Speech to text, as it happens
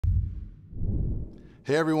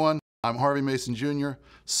Hey everyone, I'm Harvey Mason Jr.,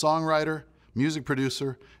 songwriter, music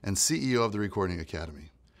producer, and CEO of the Recording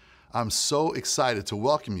Academy. I'm so excited to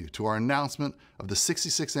welcome you to our announcement of the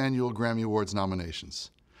 66th Annual Grammy Awards nominations.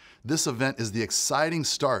 This event is the exciting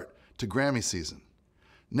start to Grammy season.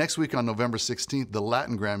 Next week on November 16th, the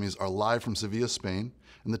Latin Grammys are live from Sevilla, Spain,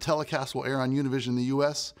 and the telecast will air on Univision in the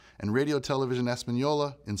US and Radio Televisión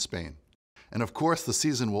Española in Spain. And of course, the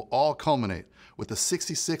season will all culminate with the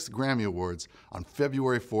 66th Grammy Awards on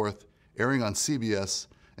February 4th, airing on CBS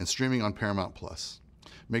and streaming on Paramount+.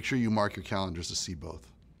 Make sure you mark your calendars to see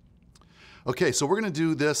both. Okay, so we're going to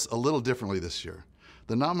do this a little differently this year.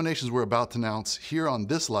 The nominations we're about to announce here on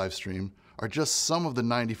this live stream are just some of the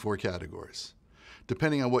 94 categories.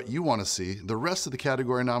 Depending on what you want to see, the rest of the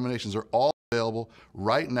category nominations are all available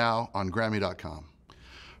right now on Grammy.com.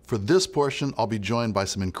 For this portion, I'll be joined by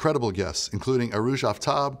some incredible guests, including Arooj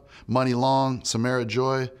Aftab, Muni Long, Samara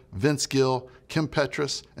Joy, Gill, Kim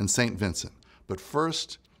Petras, and St. Vincent. But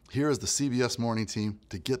first, here is the CBS Morning team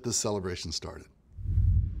to get this celebration started.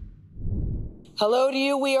 Hello to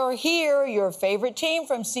you. We are here, your favorite team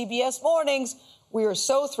from CBS Mornings. We are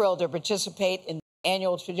so thrilled to participate in the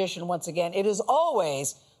annual tradition once again. It is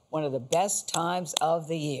always one of the best times of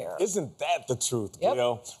the year. Isn't that the truth, Yep.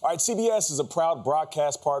 Gayle? All right, CBS is a proud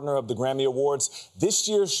broadcast partner of the Grammy Awards. This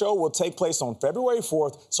year's show will take place on February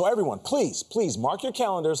 4th, so everyone, please mark your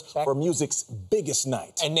calendars for music's biggest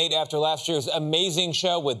night. And Nate, after last year's amazing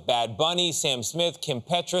show with Bad Bunny, Sam Smith, Kim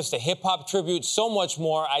Petras, the hip-hop tribute, so much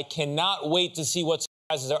more, I cannot wait to see what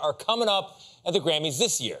surprises are coming up at the Grammys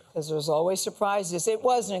this year. Because there's always surprises. It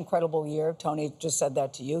was an incredible year. Tony just said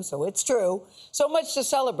that to you, so it's true. So much to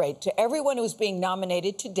celebrate. To everyone who's being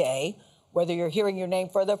nominated today, whether you're hearing your name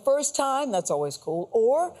for the first time, that's always cool,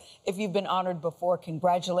 or if you've been honored before,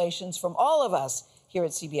 congratulations from all of us here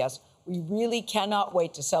at CBS. We really cannot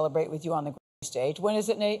wait to celebrate with you on the Grammy stage. When is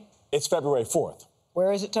it, Nate? It's February 4th.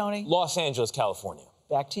 Where is it, Tony? Los Angeles, California.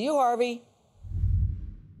 Back to you, Harvey.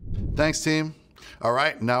 Thanks, team. All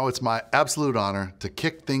right, now it's my absolute honor to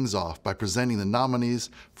kick things off by presenting the nominees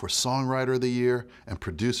for Songwriter of the Year and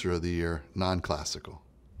Producer of the Year, non-classical.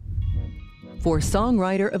 For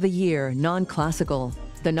Songwriter of the Year, non-classical,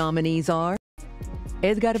 the nominees are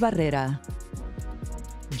Edgar Barrera,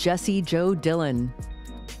 Jesse Joe Dillon,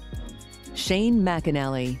 Shane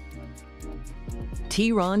McAnally,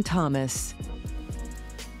 T. Ron Thomas,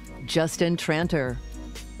 Justin Tranter.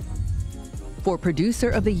 For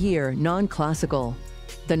Producer of the Year, non-classical,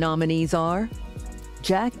 the nominees are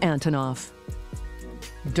Jack Antonoff,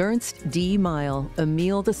 Ernst D. Mile,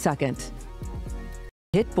 Emile II,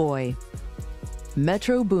 Hit Boy,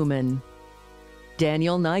 Metro Boomin,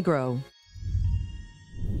 Daniel Nigro.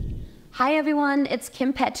 Hi everyone, it's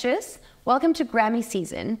Kim Petras. Welcome to Grammy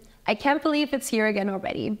season. I can't believe it's here again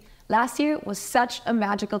already. Last year was such a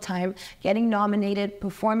magical time, getting nominated,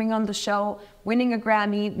 performing on the show, winning a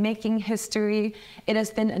Grammy, making history. It has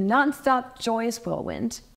been a non-stop joyous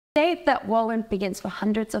whirlwind. Today, that whirlwind begins for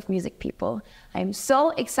hundreds of music people. I am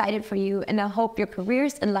so excited for you, and I hope your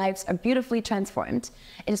careers and lives are beautifully transformed.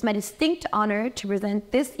 It is my distinct honor to present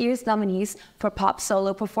this year's nominees for Pop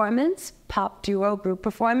Solo Performance, Pop Duo Group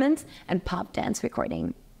Performance, and Pop Dance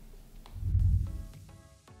Recording.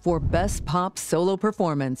 For Best Pop Solo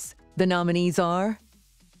Performance, the nominees are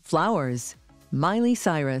Flowers, Miley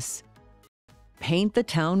Cyrus, Paint the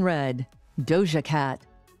Town Red, Doja Cat,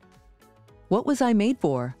 What Was I Made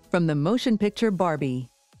For, from the motion picture Barbie,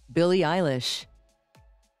 Billie Eilish,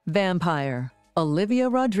 Vampire, Olivia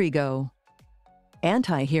Rodrigo,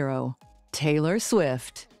 Anti-Hero, Taylor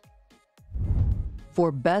Swift.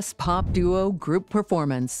 For Best Pop Duo Group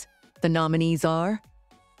Performance, the nominees are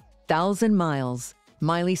 1,000 Miles,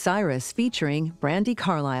 Miley Cyrus featuring Brandi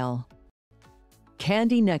Carlile,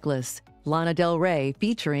 Candy Necklace, Lana Del Rey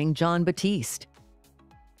featuring Jon Batiste,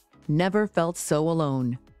 Never Felt So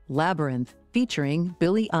Alone, Labyrinth featuring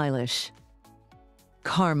Billie Eilish,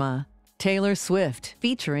 Karma, Taylor Swift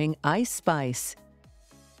featuring Ice Spice,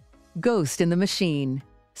 Ghost in the Machine,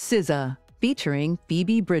 SZA featuring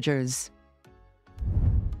Phoebe Bridgers.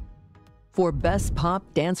 For Best Pop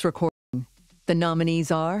Dance Recording, the nominees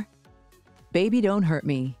are Baby Don't Hurt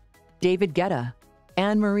Me, David Guetta,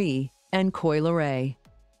 Anne-Marie, and Coi Leray.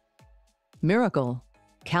 Miracle,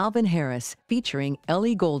 Calvin Harris featuring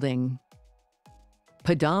Ellie Goulding.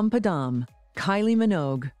 Padam Padam, Kylie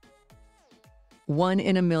Minogue. One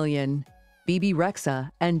in a Million, Bebe Rexha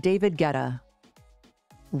and David Guetta.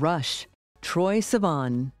 Rush, Troye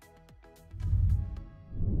Sivan.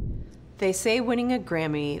 They say winning a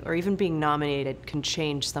Grammy or even being nominated can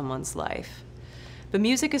change someone's life. But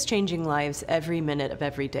music is changing lives every minute of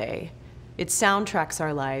every day. It soundtracks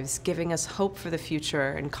our lives, giving us hope for the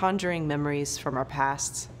future and conjuring memories from our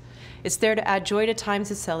pasts. It's there to add joy to times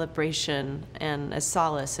of celebration and as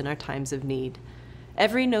solace in our times of need.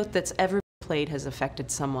 Every note that's ever been played has affected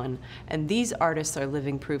someone, and these artists are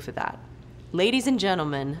living proof of that. Ladies and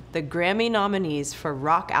gentlemen, the Grammy nominees for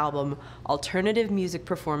Rock Album, Alternative Music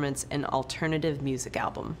Performance, and Alternative Music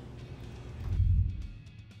Album.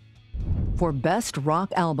 For Best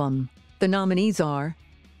Rock Album, the nominees are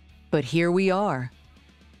But Here We Are,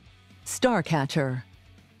 Starcatcher,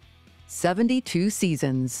 72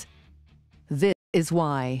 Seasons, This Is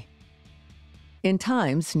Why, In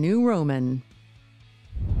Times New Roman.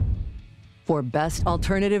 For Best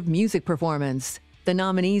Alternative Music Performance, the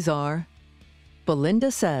nominees are Belinda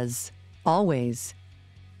Says, Always,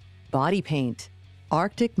 Body Paint,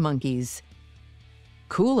 Arctic Monkeys,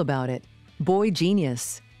 Cool About It, Boy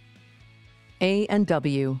Genius,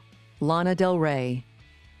 A&W, Lana Del Rey,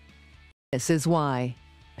 This Is Why,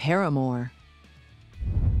 Paramore.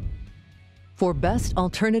 For Best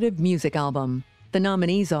Alternative Music Album, the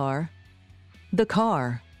nominees are The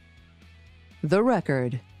Car, The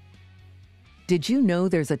Record, Did You Know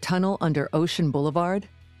There's a Tunnel Under Ocean Boulevard?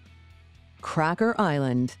 Cracker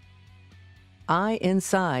Island, I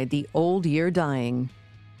Inside the Old Year Dying.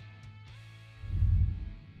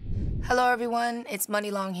 Hello everyone, it's Muni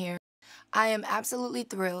Long here. I am absolutely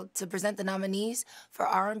thrilled to present the nominees for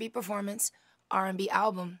R&B Performance, R&B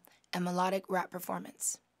Album, and Melodic Rap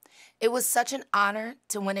Performance. It was such an honor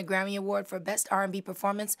to win a Grammy Award for Best R&B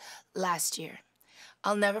Performance last year.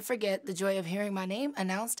 I'll never forget the joy of hearing my name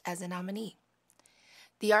announced as a nominee.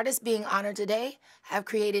 The artists being honored today have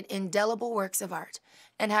created indelible works of art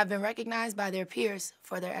and have been recognized by their peers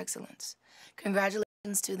for their excellence.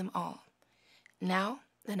 Congratulations to them all. Now,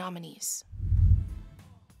 the nominees.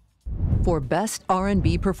 For Best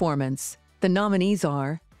R&B Performance, the nominees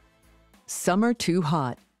are Summer Too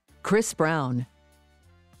Hot, Chris Brown,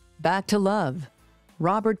 Back to Love,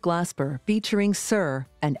 Robert Glasper featuring Sir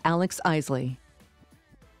and Alex Isley,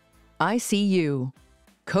 I See You,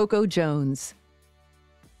 Coco Jones,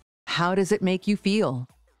 How Does It Make You Feel,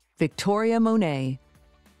 Victoria Monet,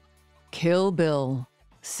 Kill Bill,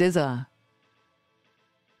 SZA.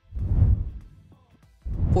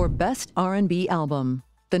 For Best R&B Album,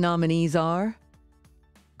 the nominees are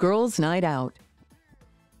Girls Night Out,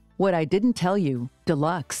 What I Didn't Tell You,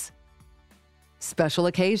 Deluxe, Special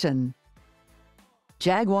Occasion,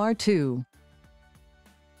 Jaguar 2,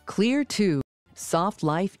 Clear 2, Soft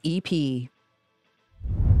Life EP.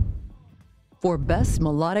 For Best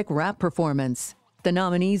Melodic Rap Performance, the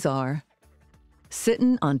nominees are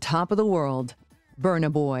Sittin' on Top of the World, Burna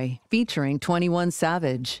Boy featuring 21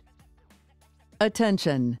 Savage,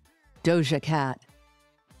 Attention, Doja Cat,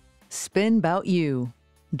 Spin 'Bout You,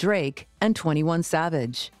 Drake and 21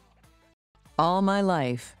 Savage, All My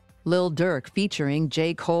Life, Lil Durk featuring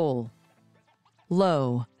J. Cole,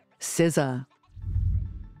 Low, SZA.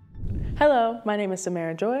 Hello, my name is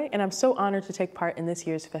Samara Joy, and I'm so honored to take part in this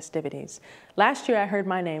year's festivities. Last year, I heard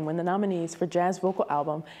my name when the nominees for Jazz Vocal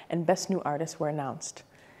Album and Best New Artist were announced.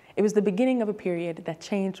 It was the beginning of a period that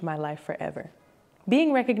changed my life forever.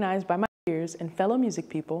 Being recognized by my peers and fellow music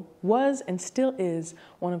people was and still is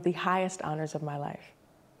one of the highest honors of my life.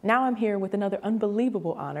 Now I'm here with another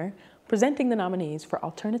unbelievable honor, presenting the nominees for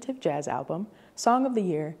Alternative Jazz Album, Song of the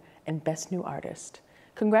Year, and Best New Artist.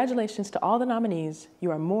 Congratulations to all the nominees.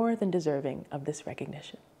 You are more than deserving of this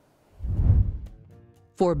recognition.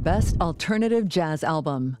 For Best Alternative Jazz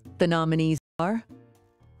Album, the nominees are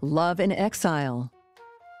Love in Exile,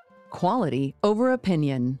 Quality Over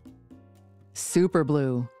Opinion, Super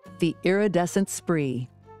Blue, The Iridescent Spree,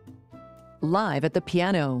 Live at the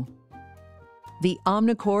Piano, The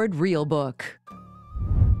Omnichord Real Book.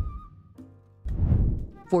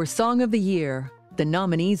 For Song of the Year, the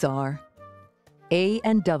nominees are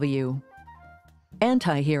A&W,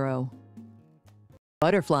 Antihero,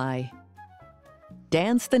 Butterfly,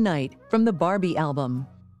 Dance the Night from the Barbie album,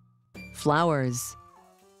 Flowers,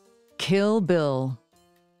 Kill Bill,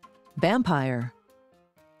 Vampire,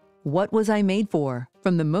 What Was I Made For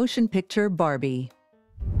from the motion picture Barbie.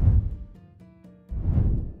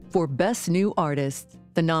 For Best New Artist,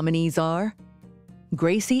 the nominees are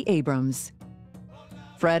Gracie Abrams,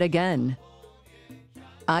 Fred Again,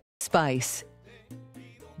 Ice Spice,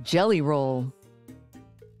 Jelly Roll,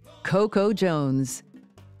 Coco Jones,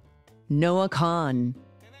 Noah Kahan,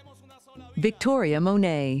 Victoria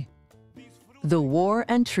Monet, The War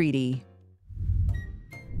and Treaty.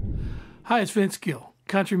 Hi, it's Vince Gill.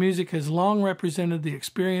 Country music has long represented the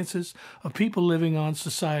experiences of people living on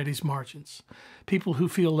society's margins, people who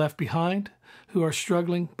feel left behind, who are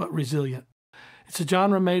struggling but resilient. It's a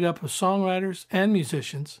genre made up of songwriters and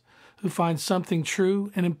musicians who find something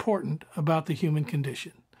true and important about the human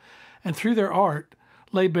condition, and through their art,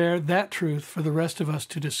 lay bare that truth for the rest of us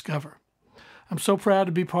to discover. I'm so proud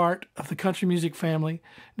to be part of the country music family.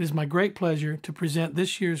 It is my great pleasure to present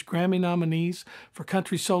this year's Grammy nominees for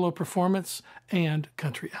Country Solo Performance and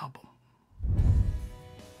Country Album.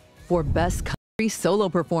 For Best Country Solo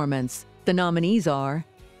Performance, the nominees are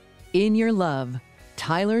In Your Love,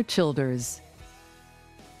 Tyler Childers;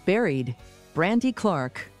 Buried, Brandy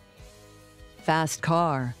Clark; Fast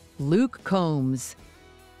Car, Luke Combs;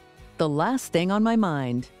 The Last Thing on My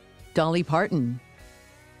Mind, Dolly Parton;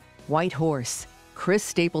 White Horse, Chris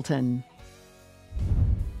Stapleton.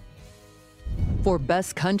 For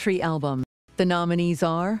Best Country Album, the nominees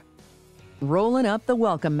are Rollin' Up the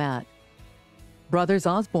Welcome Mat, Brothers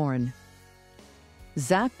Osborne;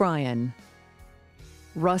 Zach Bryan;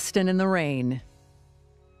 Rustin' in the Rain;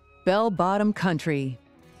 Bell Bottom Country.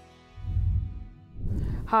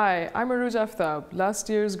 Hi, I'm Arooj Aftab, last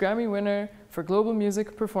year's Grammy winner for Global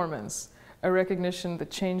Music Performance, a recognition that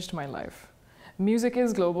changed my life. Music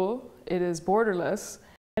is global, it is borderless,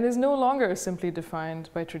 and is no longer simply defined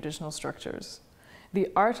by traditional structures. The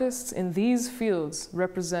artists in these fields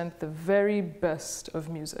represent the very best of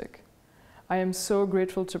music. I am so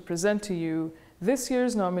grateful to present to you this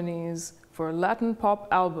year's nominees for Latin Pop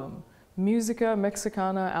Album, Musica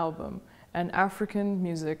Mexicana Album, and African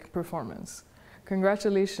Music Performance.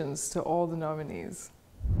 Congratulations to all the nominees.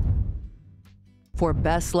 For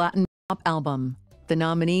Best Latin Pop Album, the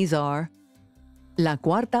nominees are La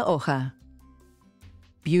Cuarta Hoja,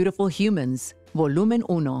 Beautiful Humans, Volumen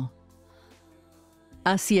 1;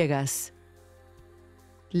 A Ciegas,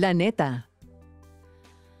 La Neta,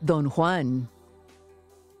 Don Juan,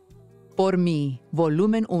 Por Mí,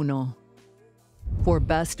 Volumen 1. For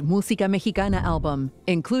Best Música Mexicana Album,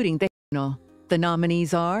 including Tejano, the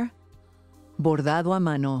nominees are Bordado a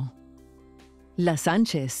Mano, La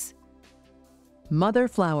Sánchez, Mother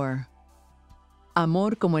Flower,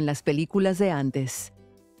 Amor como en las películas de antes,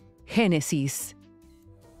 Génesis.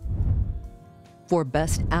 For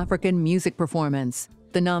Best African Music Performance,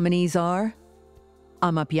 the nominees are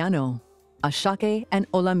Amapiano, Ashake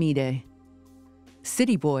and Olamide;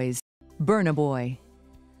 City Boys, Burna Boy;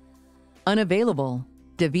 Unavailable,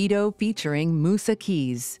 Davido featuring Musa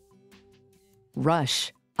Keys;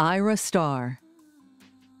 Rush, Ira Star;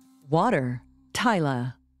 Water,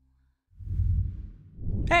 Tyla.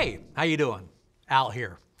 Hey, how you doing? Al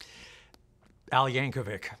here. Al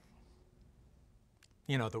Yankovic.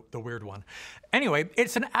 You know, the weird one. Anyway,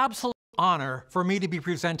 it's an absolute honor for me to be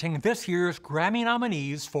presenting this year's Grammy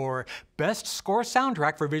nominees for Best Score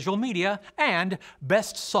Soundtrack for Visual Media and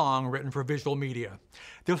Best Song Written for Visual Media.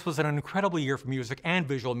 This was an incredible year for music and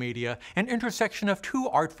visual media, an intersection of two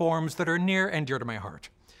art forms that are near and dear to my heart.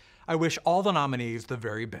 I wish all the nominees the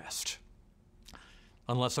very best.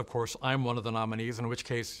 Unless, of course, I'm one of the nominees, in which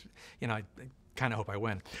case, you know, I kind of hope I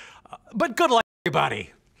win. But good luck,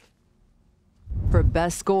 everybody. For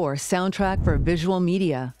Best Score Soundtrack for Visual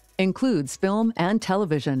Media, includes film and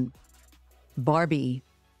television: Barbie,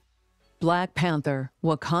 Black Panther,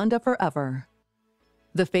 Wakanda Forever,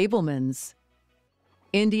 The Fabelmans,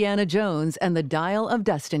 Indiana Jones and the Dial of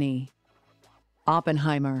Destiny,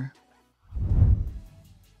 Oppenheimer.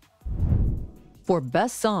 For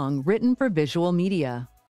Best Song Written for Visual Media,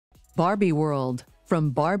 Barbie World from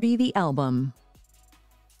Barbie the Album,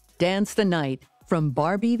 Dance the Night from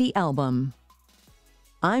Barbie the Album,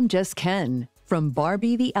 I'm Just Ken from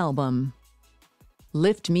Barbie the Album,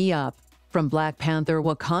 Lift Me Up from Black Panther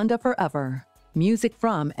Wakanda Forever, music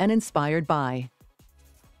from and inspired by,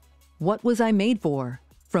 What Was I Made For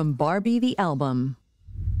from Barbie the Album.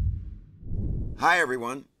 Hi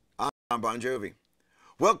everyone, I'm Jon Bon Jovi.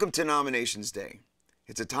 Welcome to Nominations Day.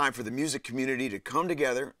 It's a time for the music community to come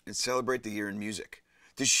together and celebrate the year in music,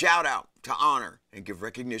 to shout out, to honor, and give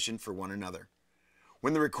recognition for one another.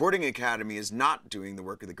 When the Recording Academy is not doing the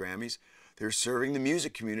work of the Grammys, they're serving the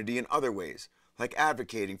music community in other ways, like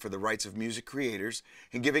advocating for the rights of music creators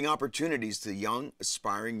and giving opportunities to young,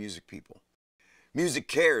 aspiring music people. Music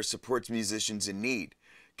Cares supports musicians in need,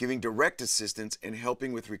 giving direct assistance and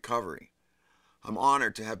helping with recovery. I'm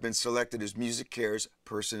honored to have been selected as Music Cares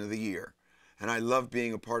Person of the Year, and I love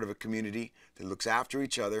being a part of a community that looks after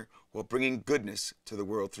each other while bringing goodness to the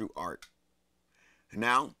world through art. And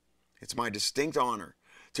now, it's my distinct honor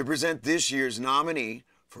to present this year's nominee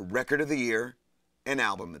for Record of the Year and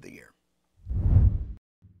Album of the Year.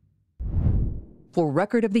 For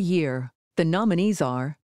Record of the Year, the nominees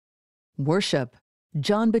are Worship,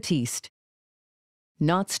 Jon Batiste;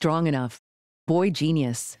 Not Strong Enough, Boy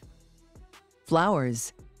Genius;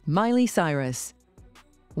 Flowers, Miley Cyrus.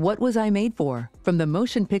 What Was I Made For? From the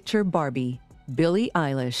motion picture Barbie, Billie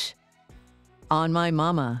Eilish. On My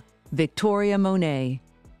Mama, Victoria Monet.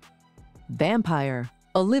 Vampire,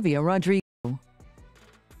 Olivia Rodrigo.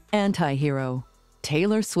 Anti-Hero,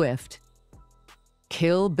 Taylor Swift.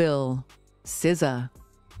 Kill Bill, SZA.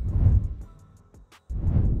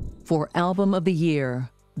 For Album of the Year,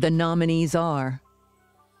 the nominees are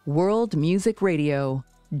World Music Radio,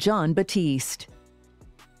 Jon Batiste.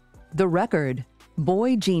 The Record,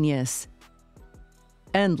 Boy Genius.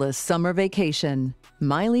 Endless Summer Vacation,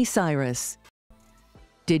 Miley Cyrus.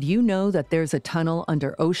 Did You Know That There's a Tunnel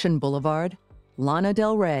Under Ocean Boulevard? Lana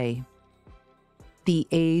Del Rey. The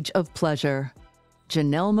Age of Pleasure,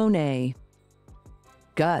 Janelle Monáe.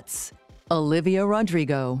 Guts, Olivia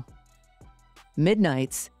Rodrigo.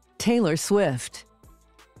 Midnights, Taylor Swift.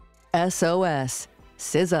 SOS,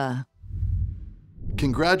 SZA.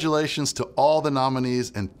 Congratulations to all the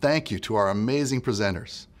nominees and thank you to our amazing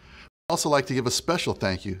presenters. I'd also like to give a special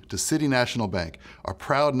thank you to City National Bank, our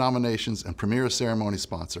proud nominations and premiere ceremony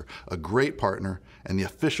sponsor, a great partner, and the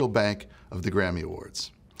official bank of the Grammy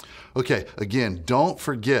Awards. Okay, again, don't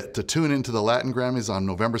forget to tune into the Latin Grammys on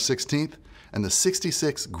November 16th and the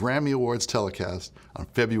 66 Grammy Awards telecast on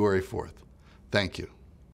February 4th. Thank you.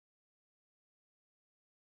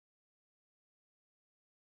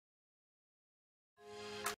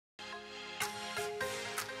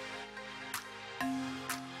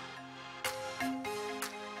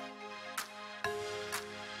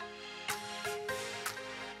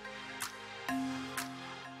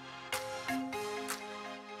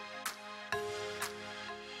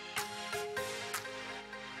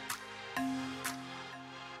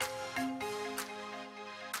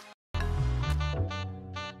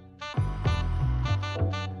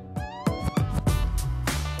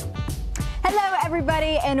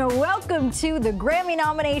 Everybody, and welcome to the Grammy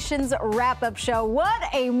nominations wrap-up show. What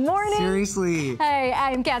a morning! Seriously. Hey,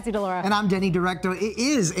 I'm Cassie DeLaura. And I'm Denny Directo. It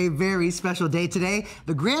is a very special day today.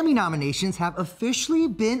 The Grammy nominations have officially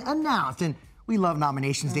been announced, and we love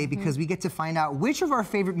Nominations Day because we get to find out which of our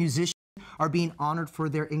favorite musicians are being honored for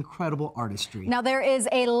their incredible artistry. Now, there is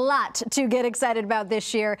a lot to get excited about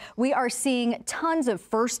this year. We are seeing tons of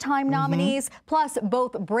first-time nominees, plus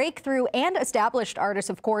both breakthrough and established artists,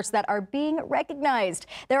 of course, that are being recognized.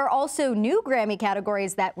 There are also new Grammy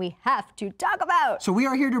categories that we have to talk about. So we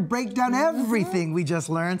are here to break down everything we just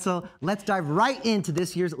learned. So let's dive right into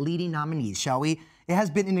this year's leading nominees, shall we? It has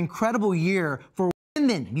been an incredible year for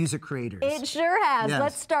women music creators. It sure has. Yes.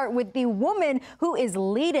 Let's start with the woman who is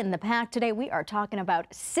leading the pack today. We are talking about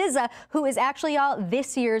SZA, who is actually, y'all,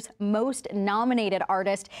 this year's most nominated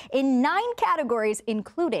artist in 9 categories,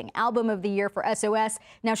 including Album of the Year for SOS.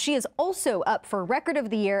 Now, she is also up for Record of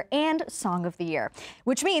the Year and Song of the Year,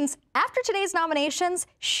 which means after today's nominations,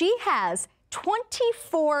 she has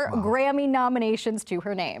 24 Grammy nominations to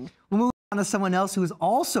her name. We'll move on to someone else who is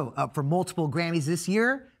also up for multiple Grammys this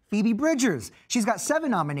year. Phoebe Bridgers. She's got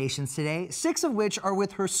 7 nominations today, 6 of which are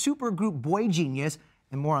with her supergroup Boy Genius,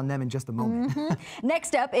 and more on them in just a moment.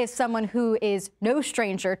 Next up is someone who is no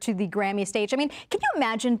stranger to the Grammy stage. I mean, can you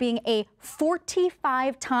imagine being a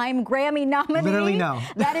 45-time Grammy nominee? Literally no.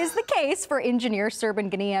 That is the case for engineer Serban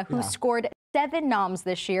Gania, who scored 7 noms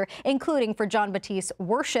this year, including for Jon Batiste's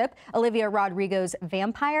Worship, Olivia Rodrigo's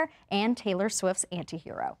Vampire, and Taylor Swift's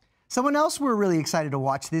Anti-Hero. Someone else we're really excited to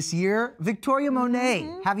watch this year, Victoria Monet.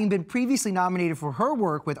 Having been previously nominated for her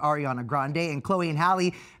work with Ariana Grande and Chloe and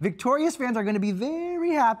Halle, Victoria's fans are going to be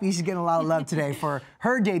very happy she's getting a lot of love today for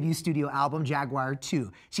her debut studio album, Jaguar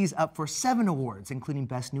 2. She's up for 7 awards, including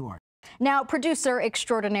Best New Artist. Now, producer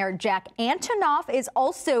extraordinaire Jack Antonoff is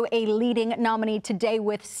also a leading nominee today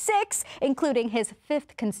with 6, including his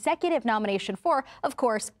 5th consecutive nomination for, of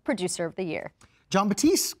course, Producer of the Year. Jon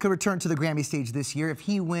Batiste could return to the Grammy stage this year if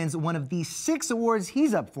he wins one of the 6 awards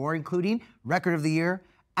he's up for, including Record of the Year,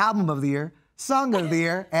 Album of the Year, Song of the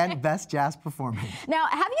Year, and Best Jazz Performance. Now,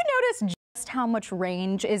 have you noticed just how much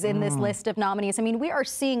range is in this list of nominees? I mean, we are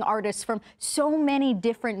seeing artists from so many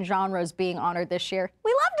different genres being honored this year.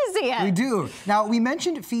 We love to see it. We do. Now, we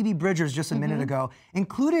mentioned Phoebe Bridgers just a minute ago.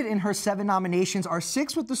 Included in her 7 nominations are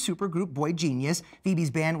 6 with the supergroup Boy Genius. Phoebe's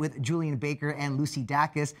band with Julian Baker and Lucy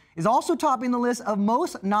Dacus is also topping the list of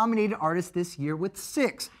most nominated artists this year with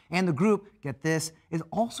 6. And the group, get this, is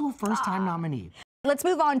also a first-time nominee. Let's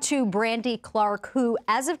move on to Brandy Clark, who,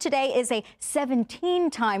 as of today, is a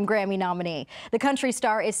 17-time Grammy nominee. The country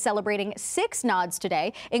star is celebrating 6 nods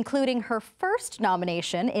today, including her first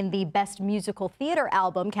nomination in the Best Musical Theater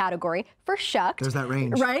Album category for Shucked. There's that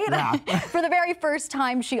range. Right? Yeah. For the very first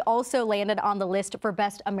time, she also landed on the list for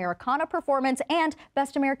Best Americana Performance and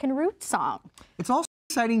Best American Roots Song. It's also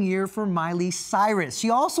exciting year for Miley Cyrus. She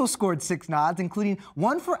also scored 6 nods, including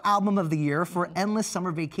one for Album of the Year for Endless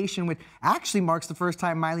Summer Vacation, which actually marks the first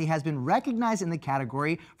time Miley has been recognized in the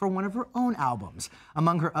category for one of her own albums.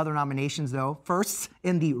 Among her other nominations, though, firsts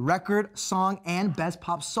in the Record, Song, and Best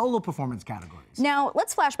Pop Solo Performance categories. Now,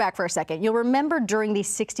 let's flash back for a second. You'll remember during the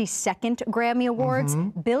 62nd Grammy Awards,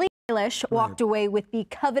 Billie Eilish walked away with the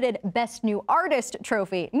coveted Best New Artist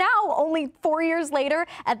trophy. Now, only 4 years later,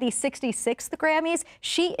 at the 66th Grammys,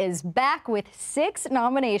 she is back with 6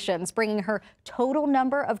 nominations, bringing her total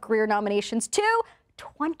number of career nominations to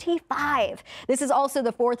 25. This is also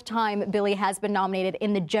the 4th time Billie has been nominated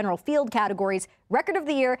in the general field categories, Record of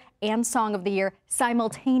the Year and Song of the Year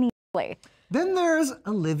simultaneously. Then there's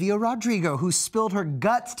Olivia Rodrigo, who spilled her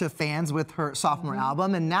guts to fans with her sophomore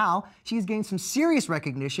album, and now she's gained some serious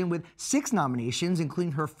recognition with 6 nominations,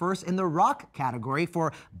 including her first in the rock category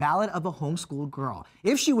for Ballad of a Homeschooled Girl.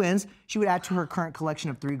 If she wins, she would add to her current collection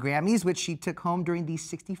of 3 Grammys, which she took home during the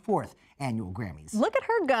 64th annual Grammys. Look at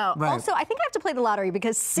her go. Right. Also, I think I have to play the lottery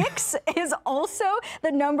because 6 is also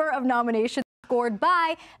the number of nominations scored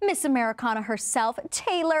by Miss Americana herself,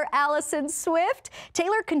 Taylor Allison Swift.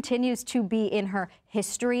 Taylor continues to be in her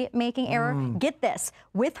history-making era. Get this,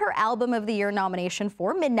 with her Album of the Year nomination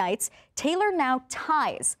for Midnights, Taylor now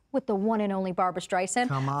ties with the one and only Barbra Streisand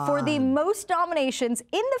for the most nominations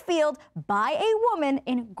in the field by a woman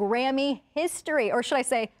in Grammy history, or should I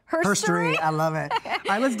say herstory? I love it. All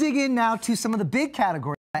right, let's dig in now to some of the big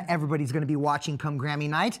categories that everybody's going to be watching come Grammy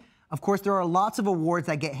night. Of course, there are lots of awards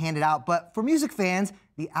that get handed out, but for music fans,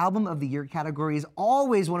 the Album of the Year category is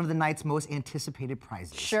always one of the night's most anticipated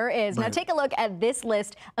prizes. Sure is. Now take a look at this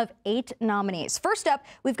list of 8 nominees. First up,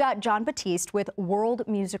 we've got Jon Batiste with World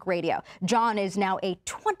Music Radio. Jon is now a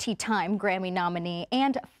 20-time Grammy nominee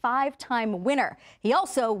and 5-time winner. He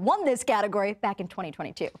also won this category back in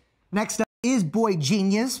 2022. Next up is Boy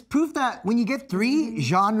Genius, proof that when you get 3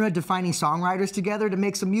 genre-defining songwriters together to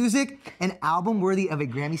make some music, an album worthy of a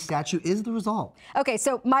Grammy statue is the result. Okay,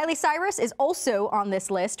 so Miley Cyrus is also on this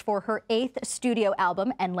list for her 8th studio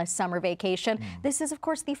album, Endless Summer Vacation. This is, of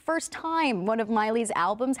course, the first time one of Miley's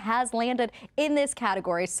albums has landed in this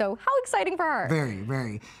category, so how exciting for her. Very,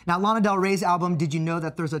 very. Now, Lana Del Rey's album, Did You Know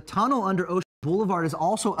That There's a Tunnel Under Ocean Boulevard, is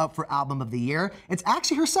also up for Album of the Year. It's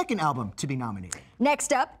actually her 2nd album to be nominated.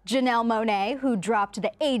 Next up, Janelle Monáe, who dropped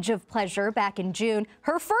The Age of Pleasure back in June.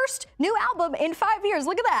 Her first new album in 5 years.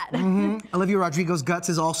 Look at that. Olivia Rodrigo's Guts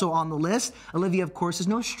is also on the list. Olivia, of course, is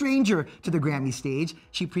no stranger to the Grammy stage.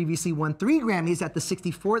 She previously won 3 Grammys at the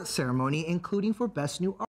 64th ceremony, including for Best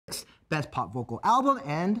New Artist, Best Pop Vocal Album,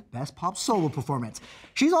 and Best Pop Solo Performance.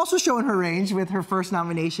 She's also showing her range with her first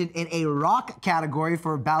nomination in a rock category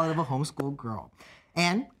for Ballad of a Homeschooled Girl.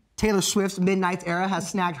 And Taylor Swift's Midnights era has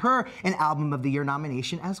snagged her an Album of the Year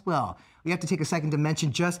nomination as well. We have to take a second to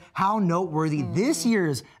mention just how noteworthy this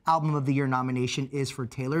year's Album of the Year nomination is for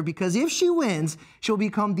Taylor, because if she wins, she'll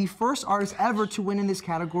become the first artist ever to win in this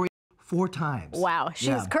category 4 times. Wow.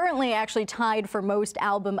 She's currently actually tied for most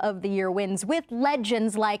Album of the Year wins with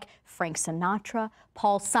legends like Frank Sinatra,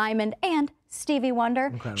 Paul Simon, and Stevie Wonder.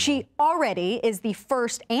 Incredible. She already is the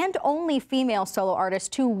first and only female solo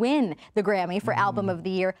artist to win the Grammy for Album of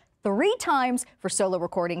the Year 3 times for solo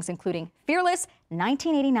recordings, including Fearless,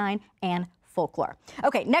 1989, and Folklore.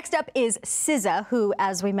 Okay, next up is SZA, who,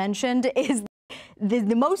 as we mentioned, is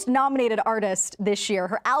the most nominated artist this year.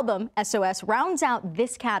 Her album, SOS, rounds out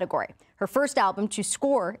this category. Her first album to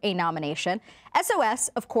score a nomination. SOS,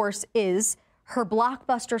 of course, is her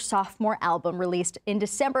blockbuster sophomore album released in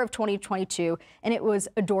December of 2022, and it was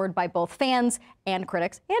adored by both fans and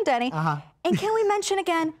critics, and Denny. And can we mention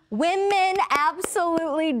again, women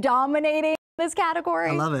absolutely dominating this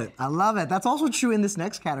category? I love it. I love it. That's also true in this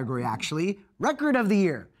next category, actually. Record of the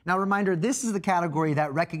Year. Now, reminder, this is the category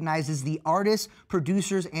that recognizes the artists,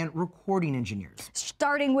 producers, and recording engineers.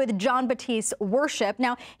 Starting with Jon Batiste's Worship.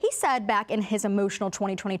 Now, he said back in his emotional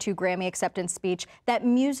 2022 Grammy acceptance speech that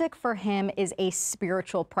music for him is a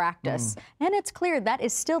spiritual practice. And it's clear that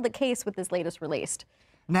is still the case with this latest release.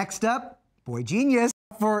 Next up, Boy Genius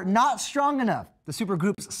for Not Strong Enough. The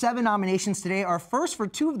supergroup's 7 nominations today are first for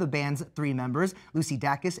 2 of the band's 3 members, Lucy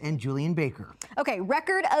Dacus and Julian Baker. Okay,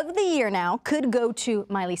 Record of the Year now could go to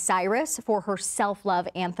Miley Cyrus for her self-love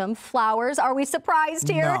anthem, Flowers. Are we surprised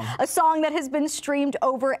here? No. A song that has been streamed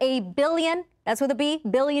over 1 billion, that's with a B,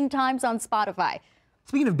 billion times on Spotify.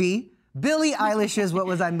 Speaking of B, Billie Eilish's What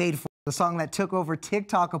Was I Made For, the song that took over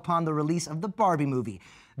TikTok upon the release of the Barbie movie.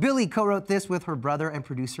 Billie co-wrote this with her brother and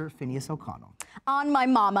producer Phineas O'Connell. On My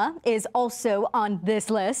Mama is also on this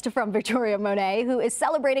list from Victoria Monet, who is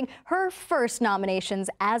celebrating her first nominations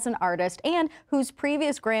as an artist and whose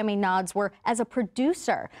previous Grammy nods were as a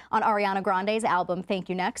producer on Ariana Grande's album Thank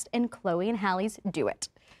You Next and Chloe and Halle's Do It.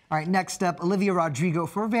 All right, next up, Olivia Rodrigo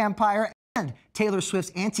for Vampire and Taylor Swift's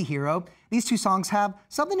Antihero. These two songs have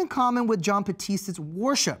something in common with Jon Batista's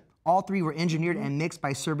Worship. All three were engineered and mixed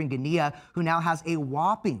by Serban Gania, who now has a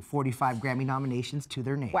whopping 45 Grammy nominations to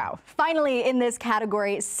their name. Wow. Finally, in this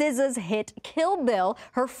category, SZA's hit Kill Bill,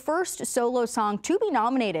 her first solo song to be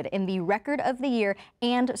nominated in the Record of the Year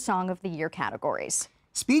and Song of the Year categories.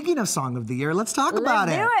 Speaking of Song of the Year, let's talk about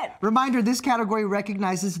it. Let's do it. Reminder, this category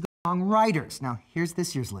recognizes the songwriters. Now, here's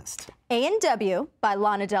this year's list. A&W by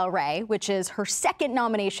Lana Del Rey, which is her second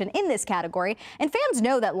nomination in this category. And fans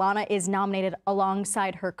know that Lana is nominated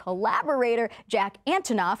alongside her collaborator, Jack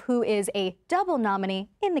Antonoff, who is a double nominee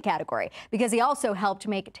in the category because he also helped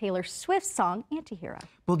make Taylor Swift's song Antihero.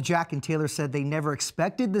 Both Jack and Taylor said they never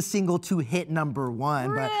expected the single to hit #1,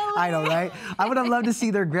 Really? but I know, right? I would have loved to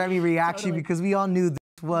see their Grammy reaction Totally. because we all knew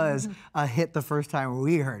was a hit the first time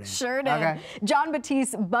we heard it. Sure did. Okay. Jon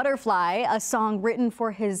Batiste's Butterfly, a song written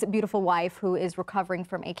for his beautiful wife who is recovering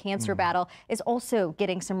from a cancer battle, is also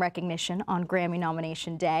getting some recognition on Grammy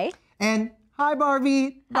nomination day. And hi,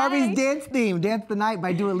 Barbie. Hi. Barbie's dance theme, Dance the Night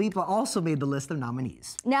by Dua Lipa, also made the list of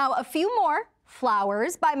nominees. Now, a few more.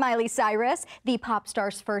 Flowers by Miley Cyrus, the pop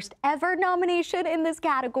star's first ever nomination in this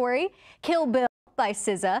category. Kill Bill by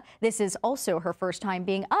SZA. This is also her first time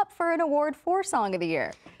being up for an award for Song of the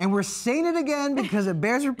Year. And we're saying it again because it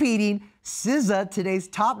bears repeating. SZA, today's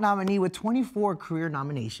top nominee with 24 career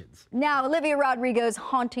nominations. Now, Olivia Rodrigo's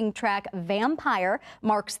haunting track Vampire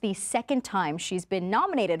marks the second time she's been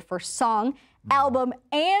nominated for Song, Album,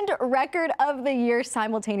 and Record of the Year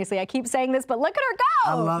simultaneously. I keep saying this, but look at her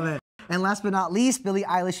go! I love it. And last but not least, Billie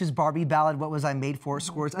Eilish's Barbie ballad, What Was I Made For,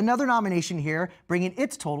 scores another nomination here, bringing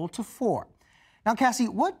its total to 4. Now, Cassie,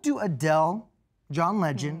 what do Adele, John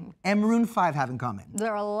Legend, and Maroon 5 have in common?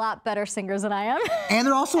 They're a lot better singers than I am. And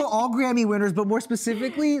they're also all Grammy winners, but more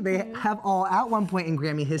specifically, they have all, at one point in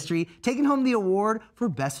Grammy history, taken home the award for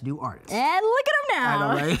Best New Artist. And look at them now.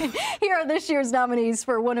 I know, right? Here are this year's nominees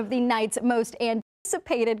for one of the night's most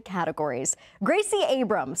anticipated categories. Gracie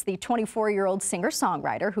Abrams, the 24-year-old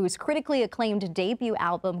singer-songwriter whose critically acclaimed debut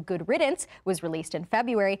album, Good Riddance, was released in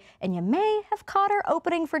February, and you may have caught her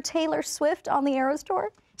opening for Taylor Swift on the Eras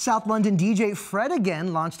Tour. South London DJ Fred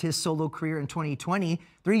again launched his solo career in 2020.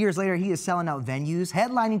 3 years later, he is selling out venues,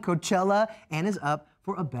 headlining Coachella, and is up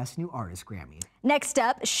for a Best New Artist Grammy. Next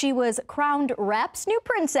up, she was crowned Rap's new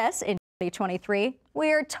princess in 2023.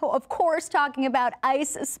 We're, of course, talking about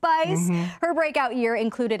Ice Spice. Her breakout year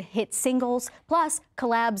included hit singles, plus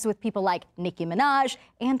collabs with people like Nicki Minaj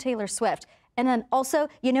and Taylor Swift. And then also,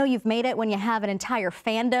 you know you've made it when you have an entire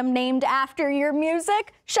fandom named after your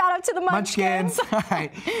music. Shout out to the Munchkins. All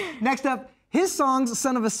right. Next up, his songs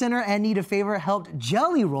Son of a Sinner and Need a Favor helped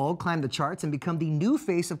Jelly Roll climb the charts and become the new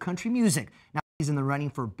face of country music. Now he's in the running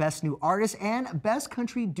for Best New Artist and Best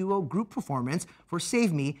Country Duo Group Performance for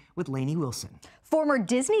Save Me with Lainey Wilson. Former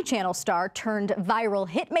Disney Channel star turned viral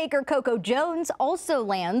hitmaker Coco Jones also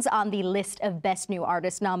lands on the list of Best New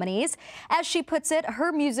Artist nominees. As she puts it,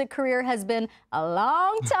 her music career has been a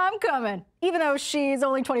long time coming, even though she's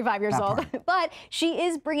only 25 years old. But she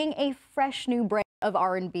is bringing a fresh new brand of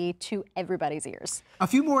R&B to everybody's ears. A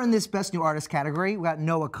few more in this Best New Artist category. We got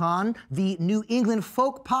Noah Kahan, the New England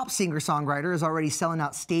folk pop singer-songwriter, is already selling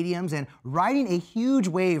out stadiums and riding a huge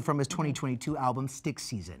wave from his 2022 album, Stick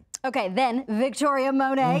Season. Okay, then Victoria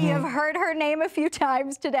Monet. You've heard her name a few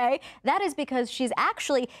times today. That is because she's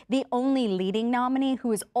actually the only leading nominee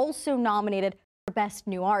who is also nominated for Best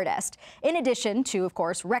New Artist. In addition to, of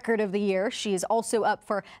course, Record of the Year, she's also up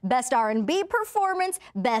for Best R&B Performance,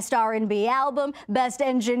 Best R&B Album, Best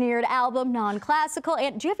Engineered Album, Non-Classical,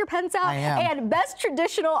 and do you have your pens out? I am. And Best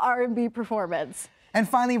Traditional R&B Performance. And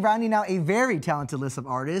finally, rounding out a very talented list of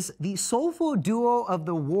artists, the soulful duo of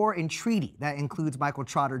the War and Treaty. That includes Michael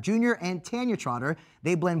Trotter Jr. and Tanya Trotter.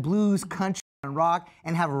 They blend blues, country, and rock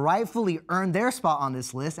and have rightfully earned their spot on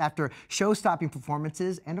this list after show-stopping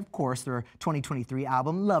performances and, of course, their 2023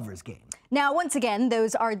 album, Lover's Game. Now, once again,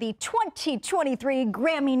 those are the 2023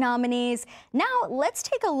 Grammy nominees. Now, let's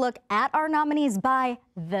take a look at our nominees by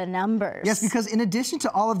the numbers. Yes, because in addition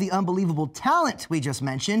to all of the unbelievable talent we just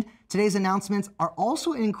mentioned, today's announcements are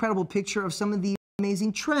also an incredible picture of some of the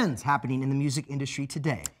amazing trends happening in the music industry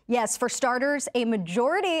today. Yes, for starters, a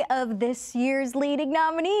majority of this year's leading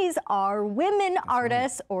nominees are women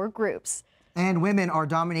artists or groups. And women are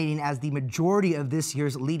dominating as the majority of this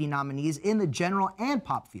year's leading nominees in the general and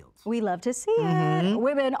pop fields. We love to see it.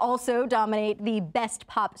 Women also dominate the Best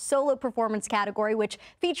Pop Solo Performance category, which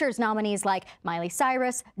features nominees like Miley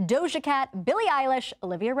Cyrus, Doja Cat, Billie Eilish,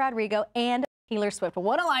 Olivia Rodrigo, and Taylor Swift.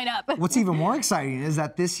 What a lineup. What's even more exciting is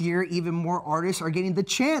that this year, even more artists are getting the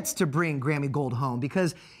chance to bring Grammy Gold home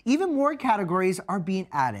because even more categories are being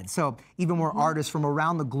added. So even more artists from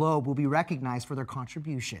around the globe will be recognized for their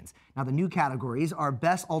contributions. Now, the new categories are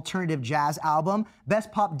Best Alternative Jazz Album,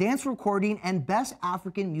 Best Pop Dance Recording, and Best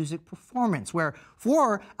African Music Performance, where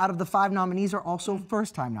 4 out of the 5 nominees are also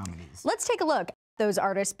first-time nominees. Let's take a look at those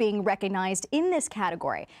artists being recognized in this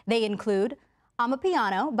category. They include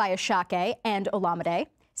Amapiano by Ashake and Olamide,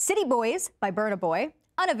 City Boys by Burna Boy,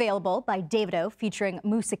 Unavailable by Davido featuring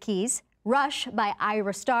Musa Keys, Rush by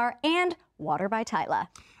Ira Star, and Water by Tyla.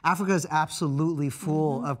 Africa is absolutely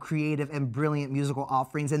full of creative and brilliant musical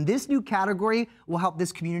offerings, and this new category will help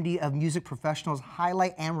this community of music professionals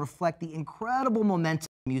highlight and reflect the incredible momentum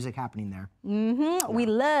of music happening there. We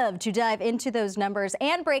love to dive into those numbers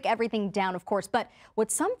and break everything down, of course, but what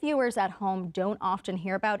some viewers at home don't often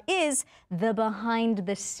hear about is the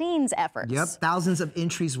behind-the-scenes efforts. Yep, thousands of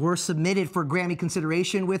entries were submitted for Grammy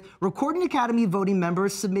consideration, with Recording Academy voting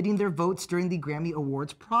members submitting their votes during the Grammy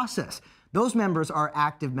Awards process. Those members are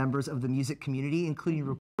active members of the music community, including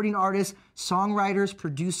recording artists, songwriters,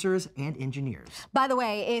 producers, and engineers. By the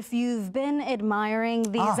way, if you've been admiring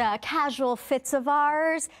these casual fits of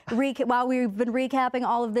ours while we've been recapping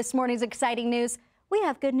all of this morning's exciting news, we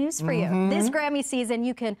have good news for you. This Grammy season,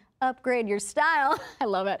 you can upgrade your style, I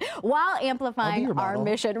love it, while amplifying our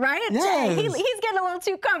mission, right? Yes. He's getting a little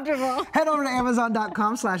too comfortable. Head over to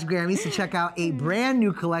Amazon.com/Grammys to check out a brand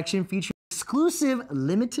new collection featuring exclusive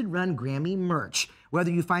limited run Grammy merch.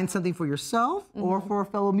 Whether you find something for yourself or for a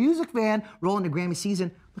fellow music fan, roll into Grammy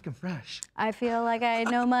season looking fresh. I feel like I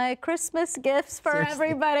know my Christmas gifts for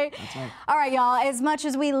everybody. That's right. All right, y'all, as much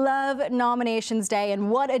as we love Nominations Day, and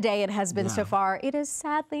what a day it has been so far, it is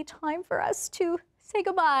sadly time for us to say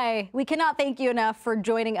goodbye. We cannot thank you enough for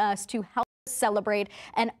joining us to help celebrate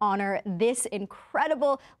and honor this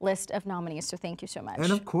incredible list of nominees. So thank you so much.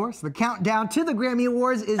 And of course, the countdown to the Grammy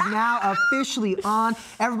Awards is now officially on.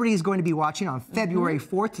 Everybody is going to be watching on February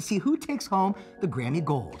 4th to see who takes home the Grammy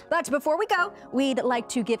Gold. But before we go, we'd like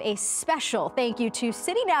to give a special thank you to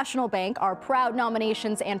City National Bank, our proud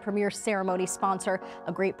nominations and premiere ceremony sponsor,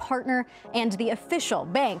 a great partner, and the official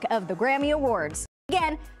bank of the Grammy Awards.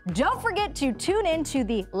 Again, don't forget to tune in to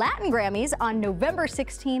the Latin Grammys on November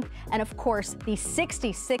 16th, and of course, the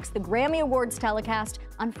 66th Grammy Awards telecast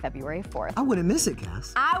on February 4th. I wouldn't miss it,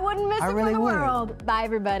 Cass. I wouldn't miss it for the world. Bye,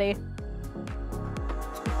 everybody.